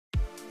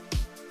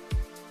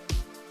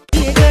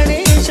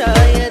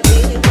गणेशाय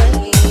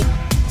धीमहि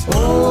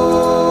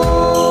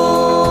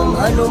ॐ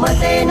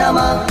हनुमते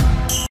नमः।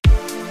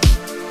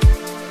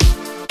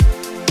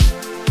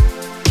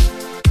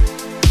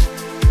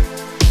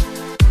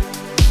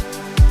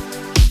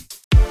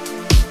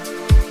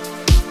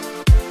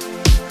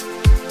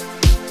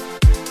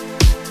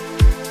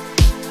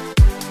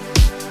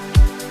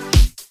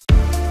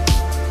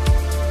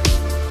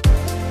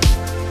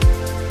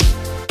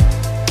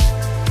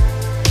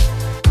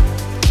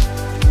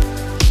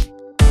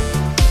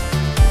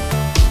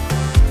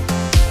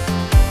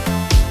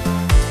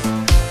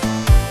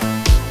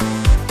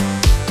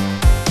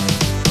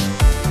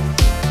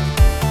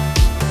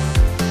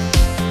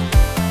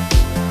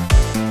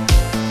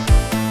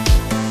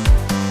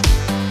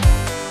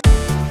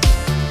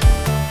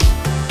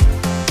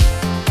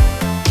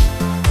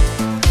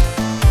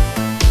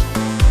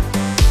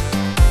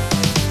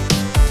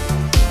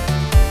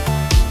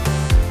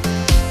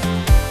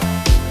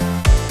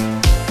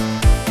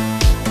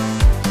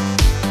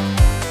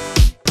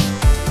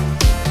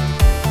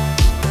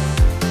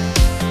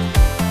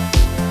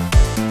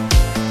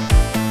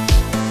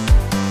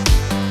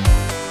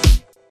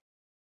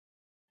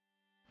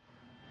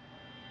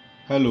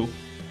 Hello,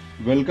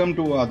 welcome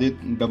to Adit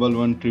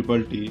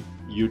 11T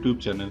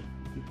YouTube channel.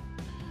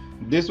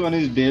 This one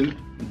is Dell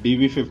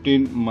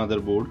DV15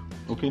 motherboard.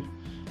 Okay,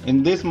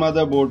 in this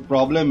motherboard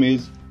problem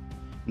is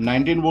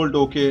 19 volt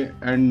okay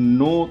and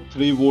no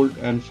 3 volt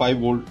and 5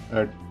 volt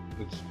at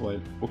its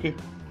coil. Okay,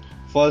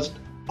 first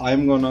I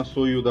am gonna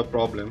show you the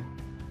problem.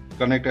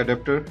 Connect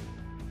adapter,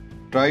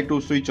 try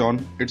to switch on,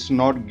 it's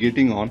not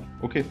getting on.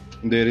 Okay,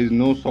 there is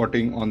no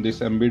sorting on this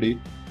MBD.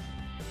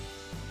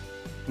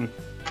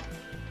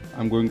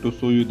 I'm going to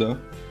show you the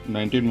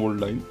 19 volt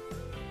line.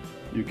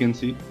 You can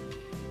see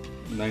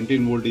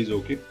 19 volt is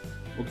okay.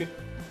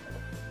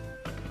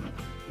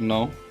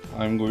 Now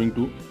I'm going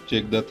to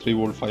check the 3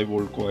 volt 5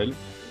 volt coil.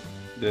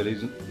 There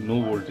is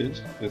no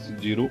voltage, it's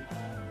 0.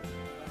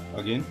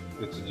 Again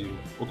it's 0.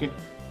 Okay,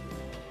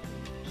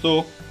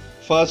 so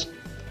first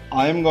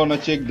I am gonna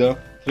check the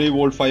 3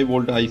 volt 5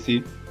 volt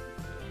IC,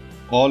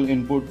 all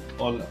input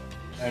all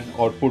and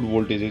output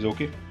voltages.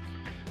 Okay,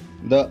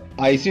 the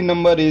IC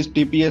number is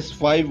TPS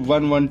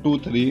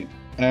 51123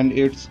 and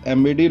its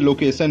MBD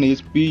location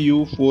is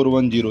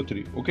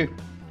PU4103. Okay,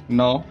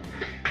 now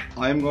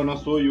I am gonna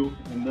show you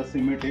in the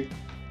schematic.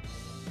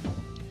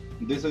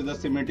 This is the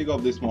schematic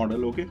of this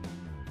model. Okay,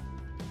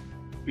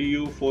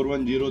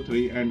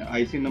 PU4103 and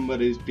IC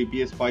number is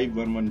TPS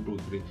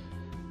 51123.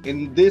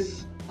 In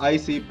this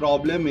IC,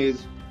 problem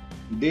is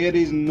there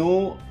is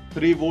no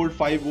 3 volt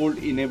 5 volt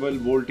enable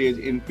voltage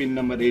in pin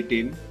number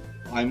 18.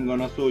 I'm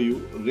gonna show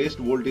you rest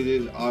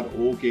voltages are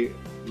okay,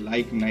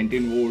 like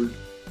 19 volt,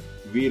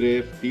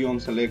 Vref, T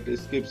on select,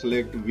 skip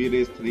select,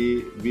 Vres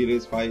 3,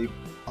 Vres 5.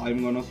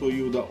 I'm gonna show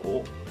you the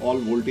all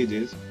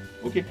voltages.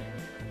 Okay,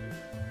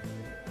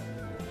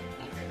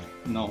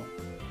 now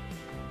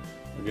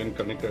again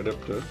connect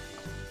adapter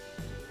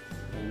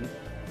and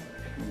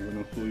I'm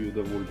gonna show you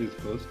the voltage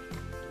first.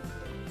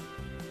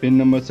 Pin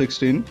number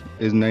 16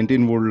 is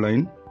 19 volt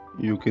line.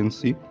 You can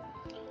see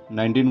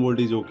 19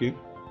 volt is okay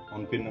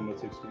on pin number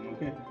 16.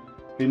 Okay,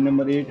 pin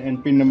number 8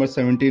 and pin number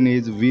 17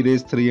 is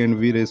Vres 3 and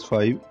Vres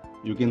 5.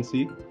 You can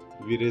see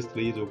Vres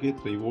 3 is okay,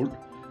 3 volt,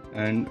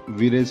 and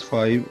Vres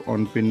 5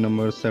 on pin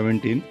number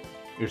 17,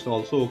 it's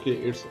also okay,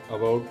 it's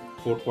about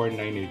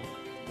 4.98.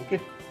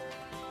 okay,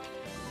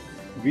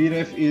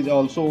 Vref is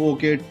also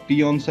okay,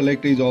 T on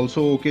select is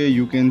also okay.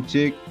 You can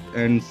check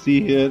and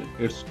see here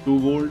it's 2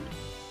 volt.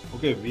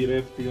 Okay,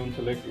 Vref T on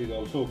select is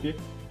also okay,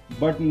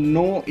 but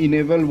no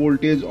enable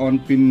voltage on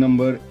pin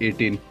number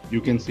 18. You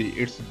can see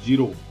it's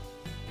 0.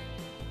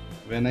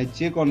 When I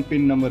check on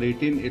pin number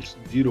 18, it's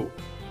 0.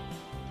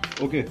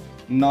 Okay,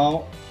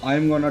 now I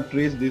am gonna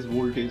trace this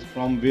voltage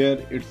from where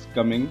it's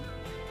coming.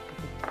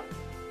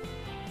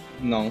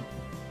 Now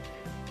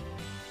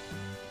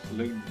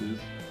select this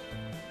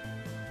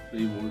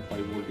 3 volt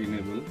 5 volt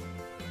enable.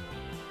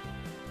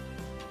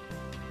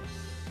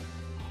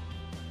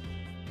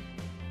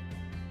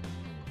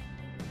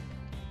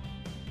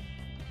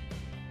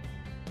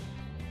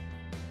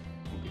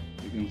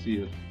 You can see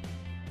here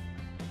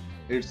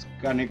it's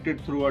connected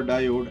through a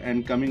diode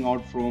and coming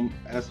out from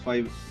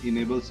S5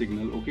 enable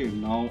signal. Okay,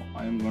 now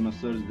I am gonna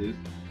search this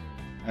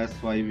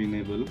S5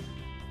 enable,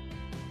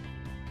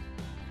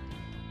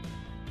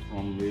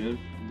 from where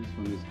this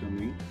one is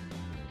coming.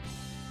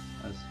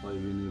 S5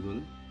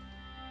 enable,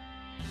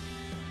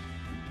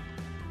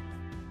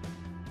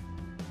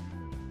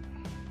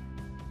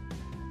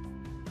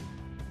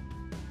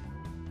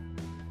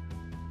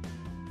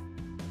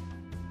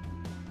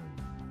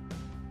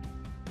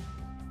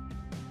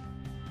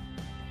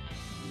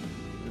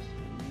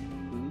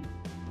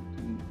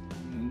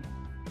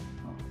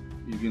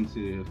 you can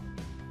see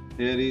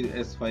here is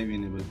S5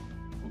 enable.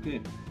 Okay,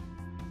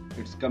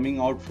 it's coming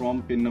out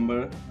from pin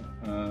number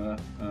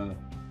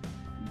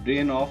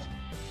drain of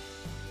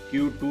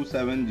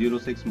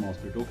Q2706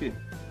 MOSFET. Okay,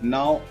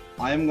 now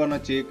I am gonna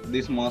check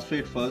this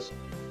MOSFET first.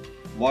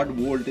 what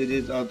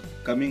voltages are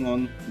coming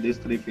on these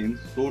three pins.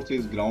 Source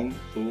is ground,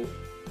 so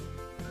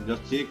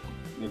just check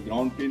the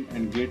ground pin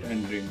and gate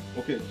and drain.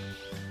 Okay,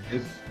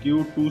 it's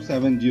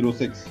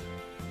Q2706.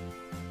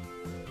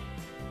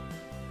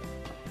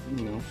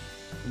 No,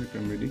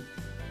 I'm ready.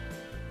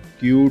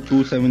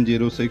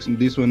 Q2706.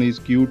 This one is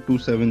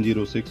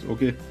Q2706.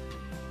 Okay,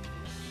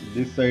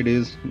 this side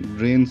is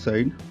drain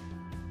side,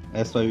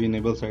 S5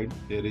 enable side.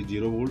 There is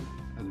 0 volt,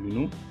 as we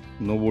know,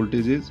 no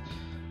voltages.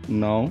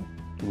 Now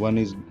one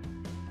is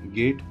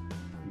gate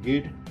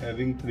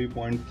having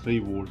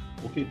 3.3 volt.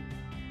 Okay,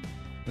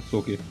 it's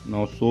okay.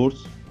 Now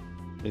source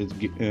is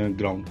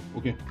ground.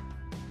 Okay,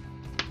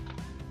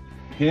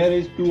 here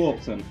is two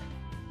option.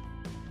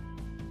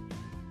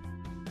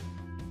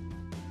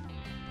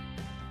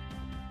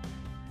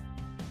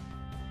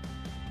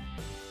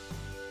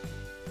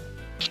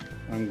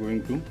 I'm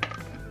going to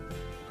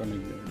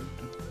connect the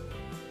adapter.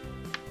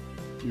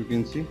 You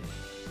can see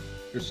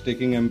it's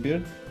taking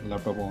ampere,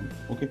 laptop on.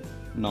 Okay,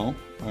 now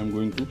I'm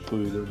going to show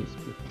you the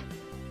display.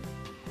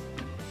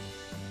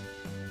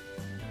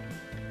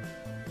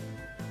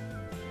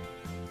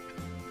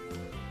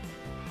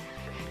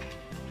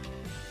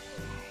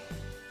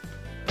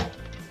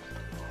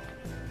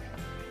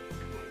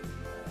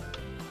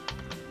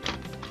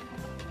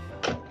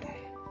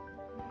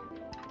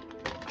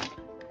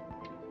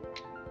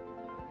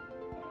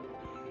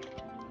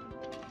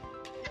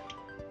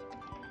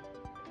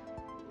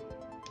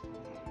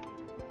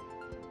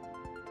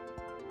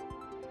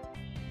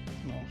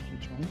 Now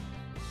switch on,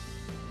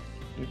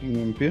 taking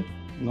ampere.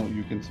 Now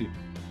you can see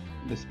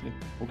display.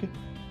 Okay,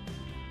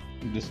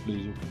 display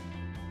is okay.